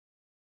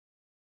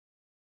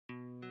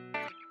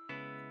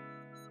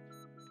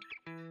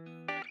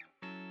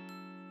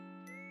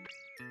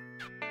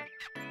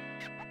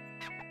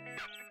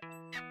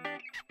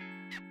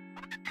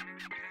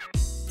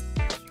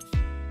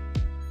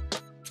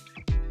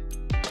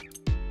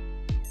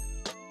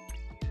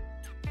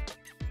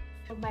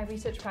my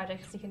research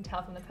project, as you can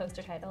tell from the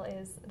poster title,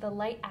 is the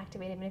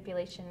light-activated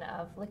manipulation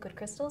of liquid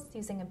crystals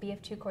using a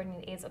BF2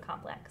 coordinated azo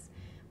complex,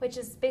 which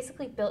is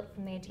basically built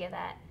from the idea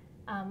that,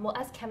 well,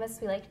 as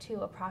chemists, we like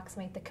to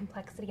approximate the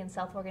complexity and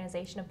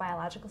self-organization of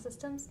biological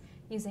systems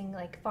using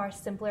far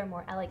simpler,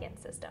 more elegant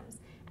systems.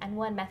 And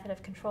one method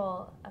of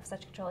control, of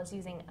such control, is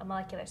using a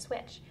molecular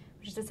switch,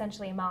 which is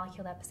essentially a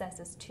molecule that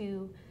possesses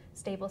two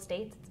stable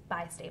states. It's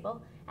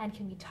bistable, and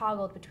can be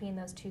toggled between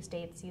those two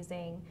states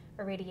using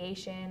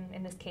irradiation,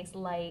 in this case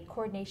light,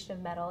 coordination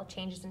of metal,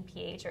 changes in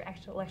pH, or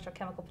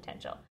electrochemical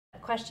potential. The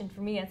question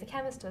for me as a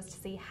chemist was to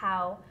see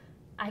how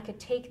I could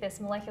take this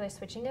molecular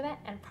switching event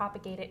and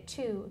propagate it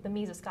to the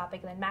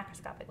mesoscopic and then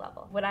macroscopic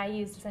level. What I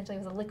used essentially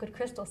was a liquid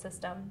crystal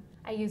system.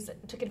 I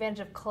took advantage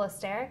of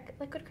cholesteric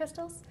liquid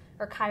crystals,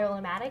 or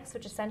chiral nematics,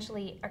 which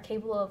essentially are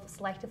capable of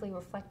selectively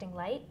reflecting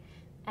light,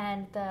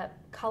 and the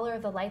color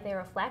of the light they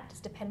reflect is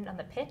dependent on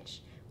the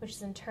pitch, which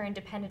is in turn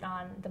dependent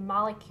on the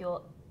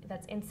molecule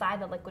that's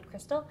inside the liquid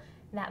crystal,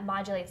 and that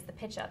modulates the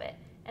pitch of it.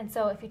 And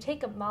so if you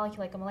take a molecule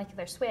like a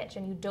molecular switch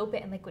and you dope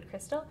it in liquid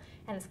crystal,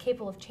 and it's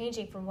capable of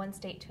changing from one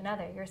state to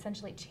another, you're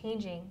essentially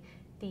changing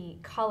the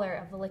color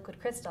of the liquid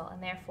crystal,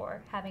 and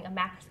therefore having a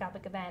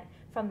macroscopic event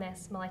from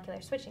this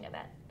molecular switching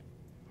event.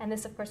 And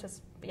this, of course,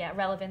 has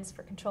relevance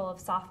for control of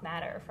soft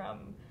matter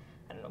from,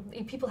 I don't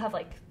know, people have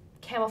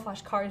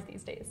camouflage cars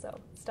these days, so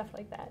stuff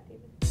like that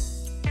even.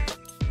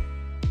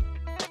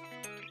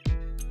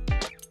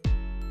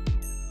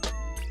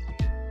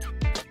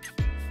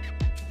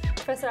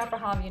 Professor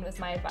Aprahamian was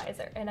my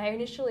advisor, and I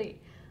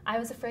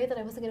was afraid that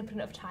I wasn't going to put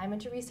enough time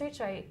into research,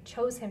 so I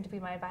chose him to be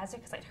my advisor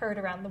because I'd heard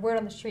around the word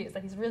on the street is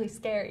that he's really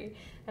scary,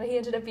 and he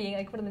ended up being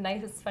one of the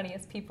nicest,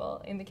 funniest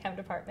people in the chem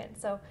department.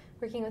 So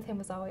working with him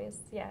was always,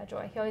 a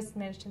joy. He always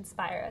managed to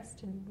inspire us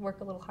to work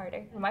a little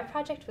harder. And my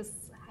project was,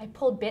 I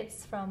pulled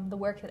bits from the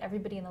work that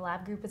everybody in the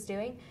lab group was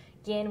doing.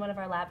 Yin, one of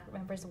our lab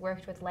members,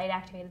 worked with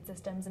light-activated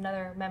systems.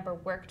 Another member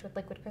worked with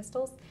liquid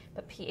crystals,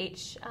 but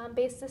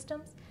pH-based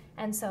systems.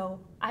 And so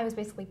I was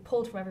basically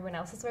pulled from everyone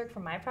else's work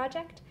from my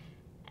project.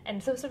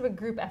 And so it was sort of a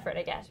group effort,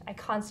 I guess. I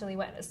constantly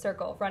went in a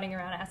circle, running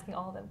around asking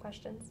all of them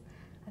questions.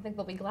 I think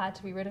they'll be glad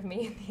to be rid of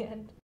me in the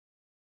end.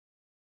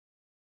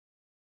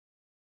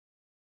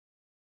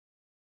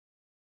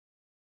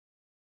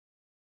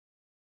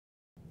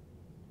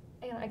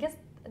 I guess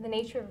the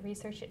nature of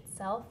research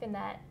itself, in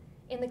that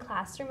in the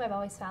classroom, I've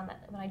always found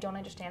that when I don't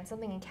understand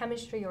something in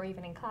chemistry or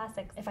even in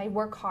classics, if I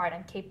work hard,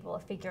 I'm capable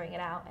of figuring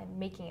it out and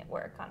making it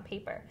work on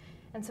paper.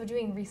 And so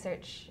doing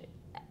research,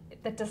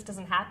 that just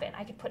doesn't happen.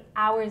 I could put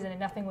hours in and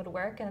nothing would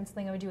work, and then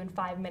something I would do in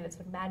 5 minutes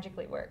would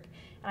magically work.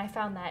 And I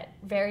found that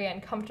very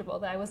uncomfortable,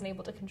 that I wasn't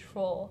able to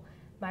control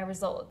my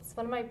results.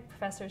 One of my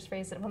professors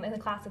phrased it, one in the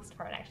classics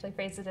department actually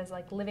phrased it as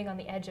living on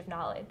the edge of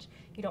knowledge.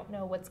 You don't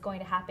know what's going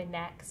to happen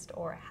next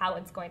or how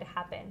it's going to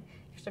happen.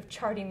 You're sort of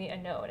charting the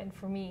unknown, and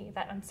for me,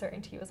 that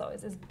uncertainty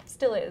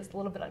still is a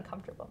little bit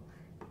uncomfortable.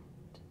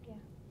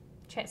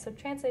 Yeah. So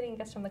translating, I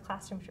guess, from the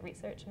classroom to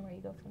research and where you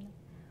go from there.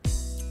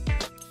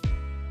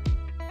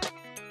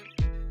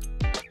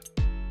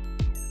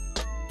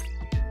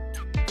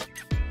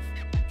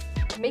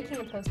 Making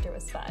the poster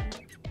was fun.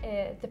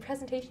 The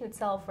presentation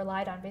itself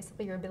relied on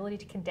basically your ability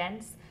to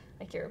condense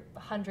your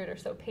 100 or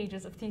so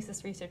pages of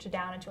thesis research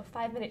down into a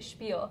 5-minute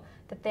spiel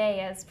that they,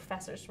 as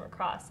professors from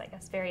across, I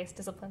guess, various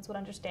disciplines would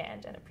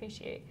understand and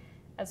appreciate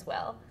as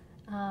well.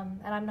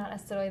 And I'm not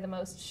necessarily the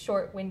most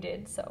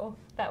short-winded, so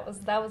that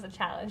was a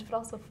challenge, but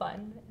also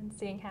fun, and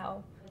seeing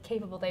how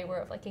capable they were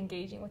of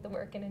engaging with the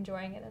work and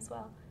enjoying it as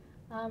well.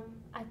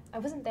 I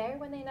wasn't there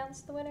when they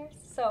announced the winners,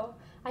 so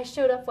I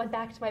showed up, went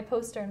back to my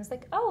poster, and was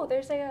like, oh,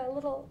 there's a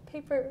little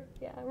paper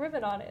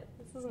ribbon on it.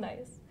 This is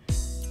nice.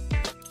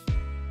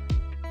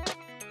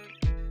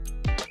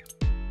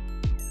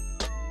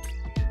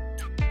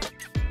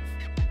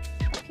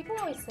 People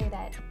always say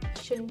that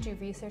you shouldn't do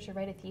research or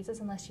write a thesis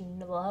unless you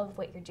love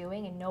what you're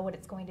doing and know what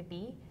it's going to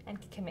be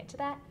and can commit to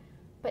that.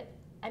 But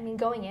I mean,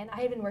 going in,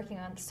 I had been working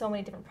on so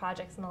many different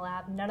projects in the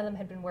lab. None of them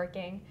had been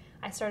working.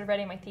 I started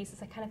writing my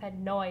thesis. I kind of had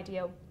no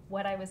idea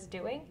what I was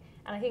doing.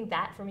 And I think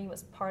that, for me,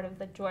 was part of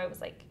the joy,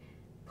 was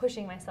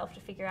pushing myself to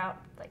figure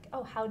out,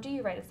 oh, how do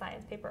you write a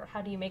science paper?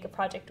 How do you make a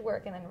project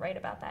work and then write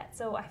about that?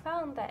 So I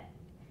found that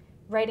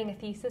writing a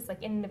thesis,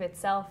 in and of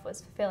itself,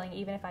 was fulfilling,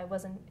 even if I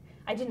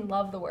didn't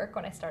love the work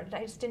when I started.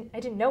 I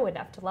didn't know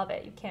enough to love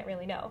it. You can't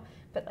really know.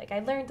 But I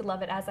learned to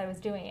love it as I was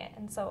doing it.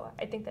 And so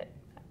I think that,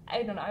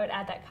 I don't know, I would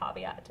add that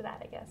caveat to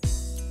that, I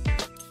guess.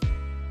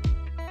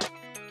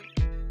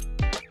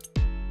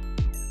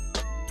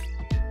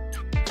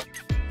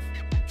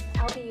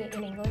 I'll be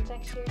in England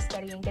next year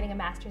getting a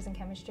master's in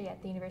chemistry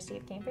at the University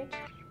of Cambridge,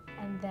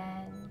 and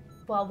then,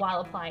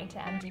 while applying to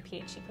MD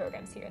PhD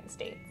programs here in the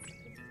States.